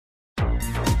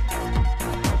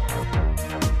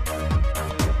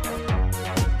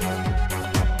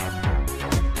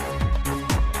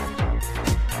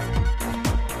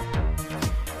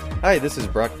Hi, this is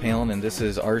Brock Palen and this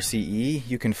is RCE.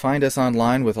 You can find us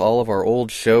online with all of our old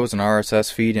shows and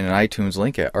RSS feed and an iTunes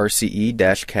link at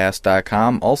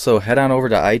rce-cast.com. Also, head on over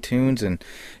to iTunes and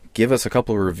give us a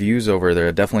couple of reviews over there.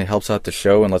 It definitely helps out the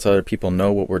show and lets other people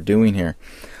know what we're doing here.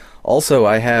 Also,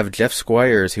 I have Jeff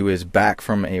Squyres, who is back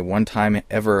from a one-time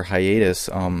ever hiatus,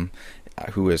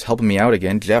 who is helping me out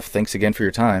again. Jeff, thanks again for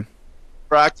your time.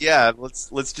 Brock, yeah,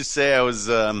 let's just say I was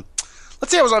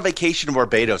let's say I was on vacation in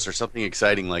Barbados or something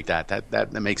exciting like that.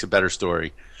 That makes a better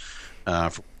story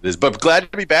for this. But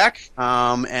glad to be back.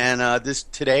 And this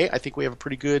today, I think we have a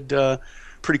pretty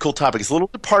cool topic. It's a little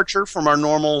departure from our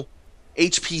normal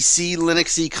HPC,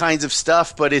 Linuxy kinds of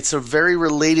stuff, but it's a very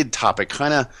related topic.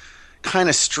 Kind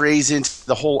of strays into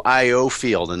the whole I/O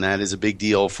field, and that is a big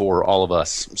deal for all of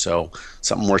us. So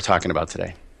something worth talking about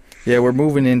today. Yeah, we're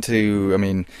moving into,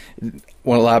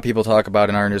 when a lot of people talk about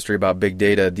in our industry about big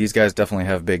data, these guys definitely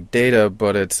have big data,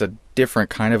 but it's a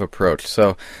different kind of approach.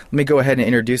 So let me go ahead and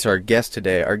introduce our guest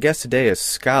today. Our guest today is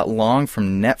Scott Long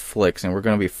from Netflix, and we're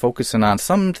going to be focusing on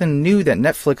something new that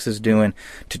Netflix is doing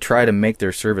to try to make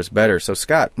their service better. So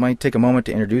Scott, might take a moment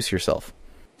to introduce yourself.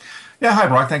 Yeah, hi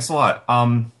Brock, thanks a lot.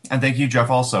 And thank you,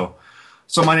 Jeff, also.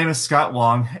 So my name is Scott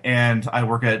Long, and I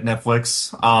work at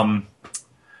Netflix.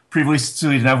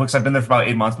 Previously to Netflix, I've been there for about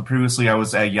 8 months, but previously I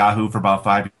was at Yahoo for about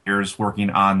 5 years working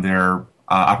on their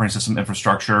operating system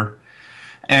infrastructure.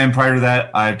 And prior to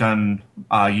that, I've done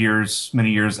many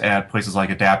years at places like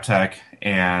Adaptec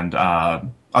and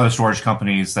other storage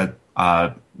companies that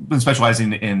been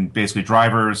specializing in basically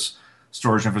drivers,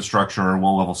 storage infrastructure,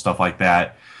 low-level stuff like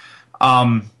that.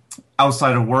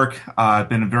 Outside of work, I've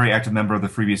been a very active member of the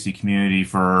FreeBSD community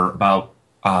for about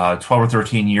 12 or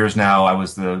 13 years now. I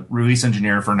was the release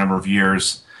engineer for a number of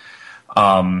years.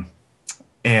 And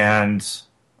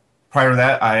prior to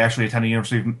that, I actually attended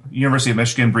University of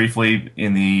Michigan briefly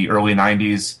in the early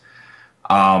 90s.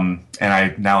 And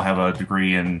I now have a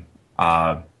degree in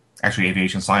actually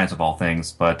aviation science of all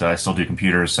things, but I still do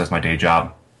computers as my day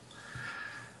job.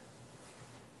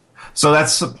 So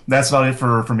that's about it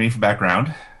for me for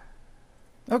background.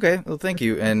 Okay, well, thank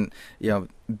you. And,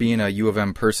 being a U of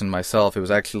M person myself, it was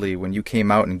actually when you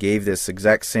came out and gave this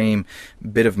exact same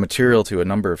bit of material to a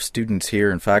number of students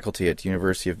here and faculty at the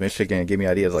University of Michigan and gave me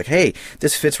ideas like, hey,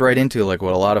 this fits right into like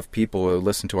what a lot of people who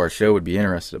listen to our show would be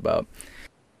interested about.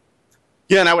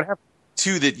 Yeah, and I would have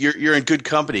too that you're in good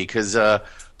company because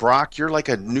Brock, you're like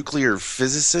a nuclear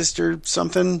physicist or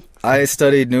something. I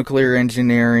studied nuclear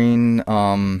engineering,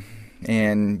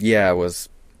 and yeah, I was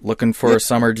looking for a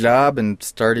summer job and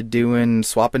started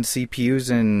swapping CPUs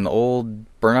in old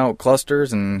burnout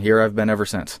clusters, and here I've been ever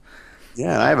since.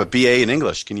 Yeah, I have a BA in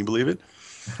English. Can you believe it?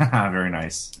 Very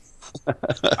nice. I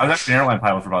was actually an airline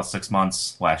pilot for about 6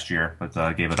 months last year, but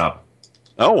gave it up.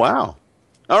 Oh, wow.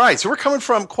 All right, so we're coming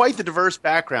from quite the diverse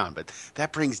background, but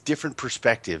that brings different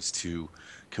perspectives to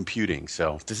computing,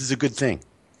 so this is a good thing.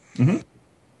 Mm-hmm.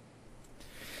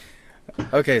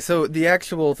 Okay, so the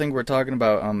actual thing we're talking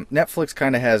about, Netflix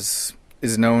kind of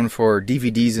is known for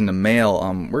DVDs in the mail.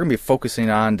 We're going to be focusing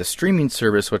on the streaming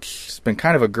service, which has been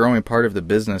kind of a growing part of the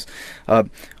business. Can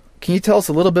you tell us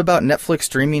a little bit about Netflix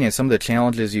streaming and some of the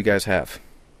challenges you guys have?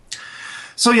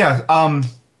 So yeah,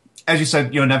 as you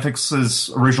said,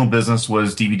 Netflix's original business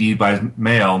was DVD by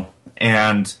mail,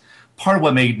 and part of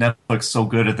what made Netflix so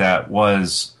good at that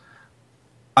was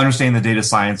understanding the data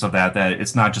science of that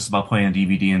it's not just about putting a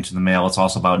DVD into the mail, it's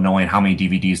also about knowing how many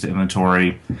DVDs to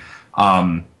inventory,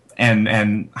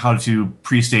 and how to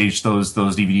pre-stage those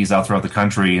DVDs out throughout the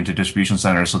country into distribution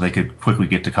centers so they could quickly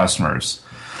get to customers.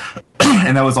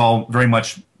 And that was all very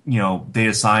much,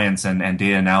 data science and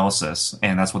data analysis,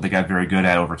 and that's what they got very good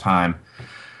at over time.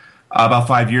 About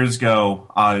 5 years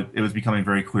ago, it was becoming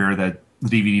very clear that the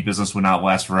DVD business would not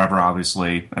last forever,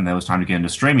 obviously, and that it was time to get into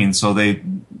streaming. So they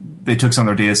took some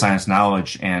of their data science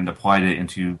knowledge and applied it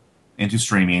into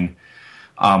streaming,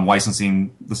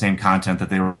 licensing the same content that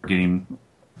they were getting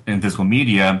in physical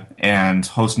media and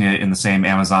hosting it in the same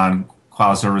Amazon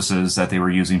cloud services that they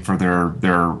were using for their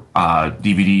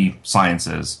DVD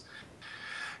sciences,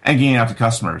 and getting it out to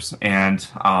customers. And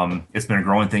it's been a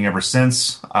growing thing ever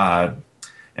since, and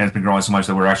it's been growing so much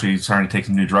that we're actually starting to take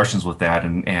some new directions with that,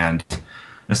 and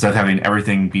instead of having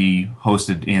everything be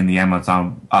hosted in the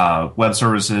Amazon web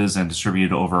services and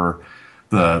distributed over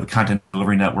the content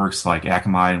delivery networks like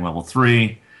Akamai and Level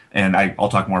 3, and I'll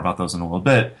talk more about those in a little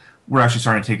bit, we're actually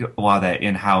starting to take a lot of that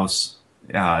in-house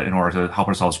in order to help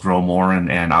ourselves grow more and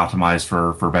optimize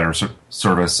for better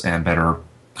service and better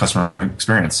customer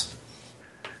experience.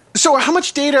 So how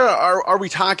much data are we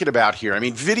talking about here? I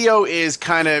mean, video is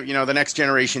kind of, the next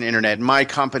generation internet. My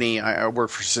company, I work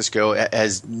for Cisco,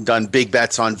 has done big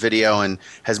bets on video and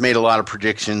has made a lot of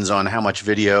predictions on how much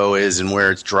video is and where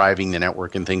it's driving the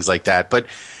network and things like that. But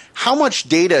how much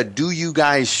data do you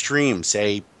guys stream,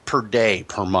 say, per day,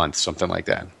 per month, something like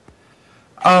that?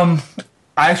 I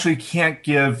actually can't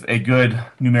give a good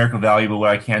numerical value, but what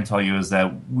I can tell you is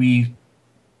that we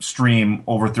stream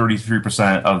over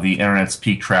 33% of the internet's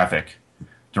peak traffic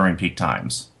during peak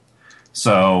times.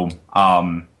 So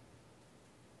 33%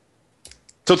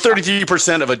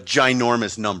 of a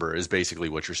ginormous number is basically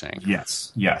what you're saying.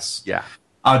 Yes. Yeah.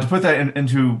 To put that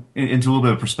into a little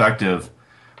bit of perspective,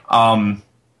 the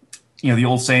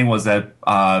old saying was that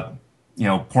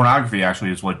pornography actually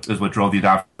is what drove the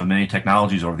adoption of many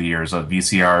technologies over the years, of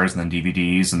VCRs and then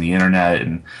DVDs and the internet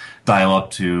and dial up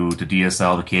to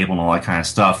DSL to cable and all that kind of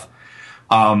stuff.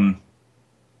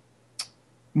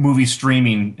 Movie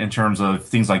streaming in terms of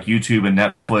things like YouTube and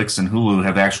Netflix and Hulu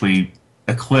have actually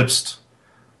eclipsed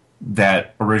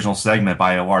that original segment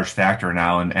by a large factor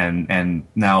now, and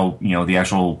now the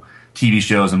actual TV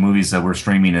shows and movies that we're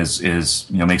streaming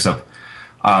is makes up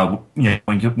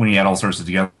when you add all sources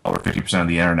together, over 50% of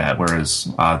the internet, whereas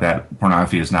that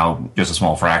pornography is now just a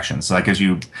small fraction. So that gives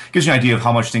you an idea of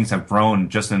how much things have grown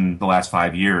just in the last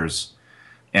 5 years,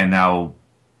 and now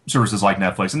services like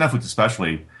Netflix, and Netflix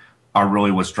especially, are really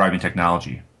what's driving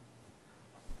technology.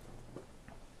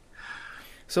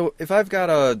 So if I've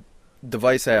got a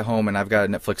device at home and I've got a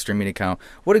Netflix streaming account,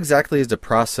 what exactly is the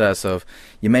process of,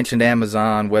 you mentioned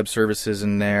Amazon Web Services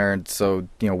in there, and so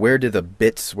where do the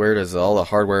bits, where does all the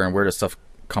hardware and where does stuff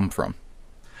come from?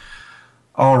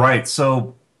 All right,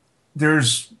 so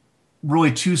there's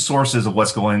really two sources of what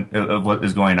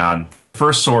is going on.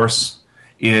 First source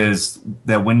is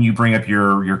that when you bring up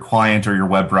your client or your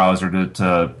web browser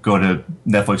to go to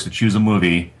Netflix to choose a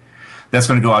movie, that's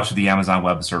going to go out to the Amazon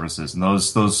Web Services, and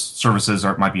those services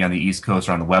might be on the East Coast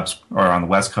or on the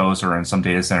West Coast or in some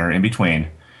data center in between.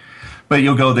 But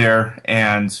you'll go there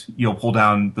and you'll pull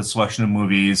down the selection of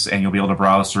movies, and you'll be able to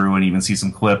browse through and even see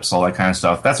some clips, all that kind of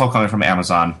stuff. That's all coming from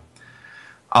Amazon.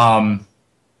 But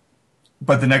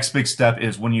the next big step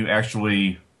is when you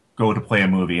actually go to play a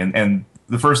movie, and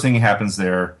the first thing that happens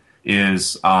there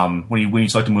is when you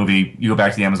select a movie, you go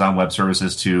back to the Amazon Web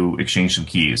Services to exchange some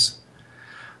keys.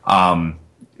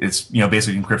 It's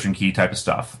basic encryption key type of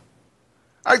stuff.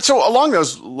 All right, so along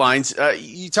those lines,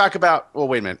 you talk about. Well,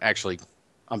 wait a minute. Actually,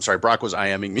 I'm sorry. Brock was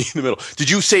IMing me in the middle. Did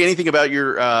you say anything about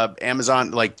your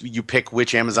Amazon? Like, you pick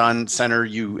which Amazon center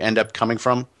you end up coming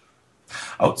from?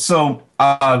 Oh, so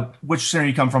which center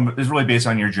you come from is really based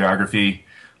on your geography.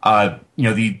 The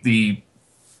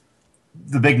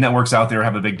big networks out there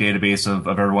have a big database of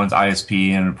everyone's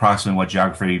ISP and approximately what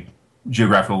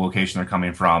geographical location they're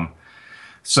coming from.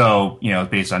 So,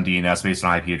 based on DNS, based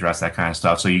on IP address, that kind of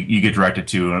stuff. So you get directed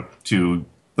to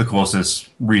the closest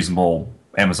reasonable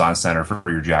Amazon center for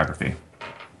your geography.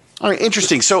 All right,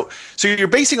 interesting. So you're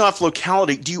basing off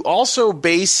locality. Do you also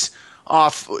base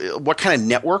off what kind of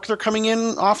network they're coming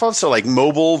in off of? So like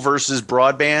mobile versus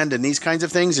broadband and these kinds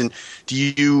of things? And do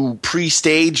you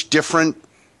pre-stage different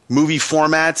movie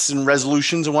formats and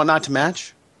resolutions and whatnot to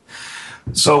match?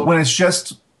 So when it's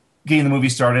just getting the movie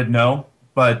started, no.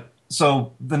 But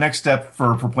so the next step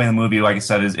for playing the movie, like I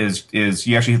said, is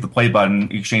you actually hit the play button,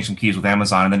 you exchange some keys with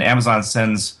Amazon, and then Amazon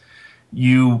sends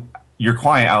your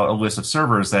client out a list of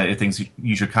servers that it thinks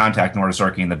you should contact in order to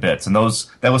start getting the bits. And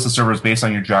that list of servers based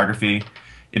on your geography.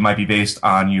 It might be based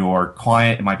on your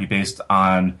client. It might be based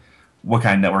on what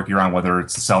kind of network you're on, whether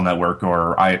it's a cell network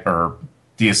or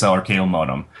DSL or cable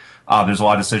modem. There's a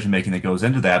lot of decision making that goes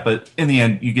into that, but in the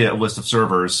end, you get a list of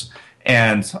servers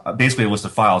and basically a list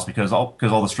of files because all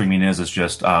the streaming is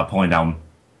just pulling down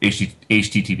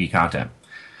HTTP content.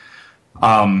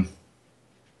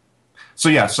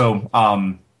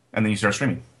 And then you start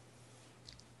streaming.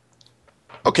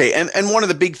 Okay, and one of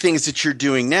the big things that you're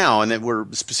doing now, and that we're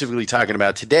specifically talking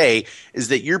about today, is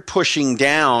that you're pushing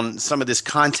down some of this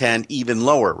content even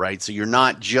lower, right? So you're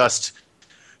not just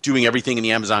doing everything in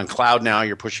the Amazon cloud now,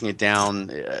 you're pushing it down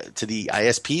to the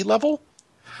ISP level?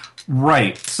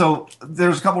 Right. So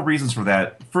there's a couple of reasons for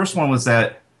that. First one was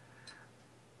that,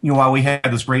 while we had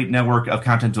this great network of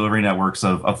content delivery networks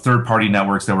of third-party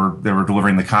networks that were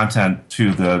delivering the content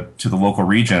to the local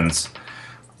regions,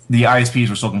 the ISPs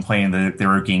were still complaining that they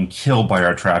were getting killed by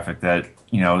our traffic. That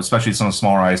especially some of the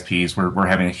smaller ISPs were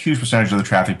having a huge percentage of the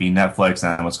traffic be Netflix,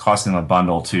 and it was costing them a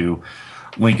bundle to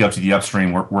link up to the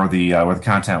upstream where the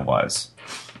content was.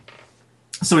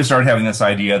 So we started having this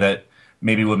idea that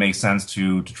maybe it would make sense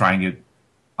to try and get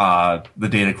the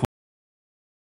data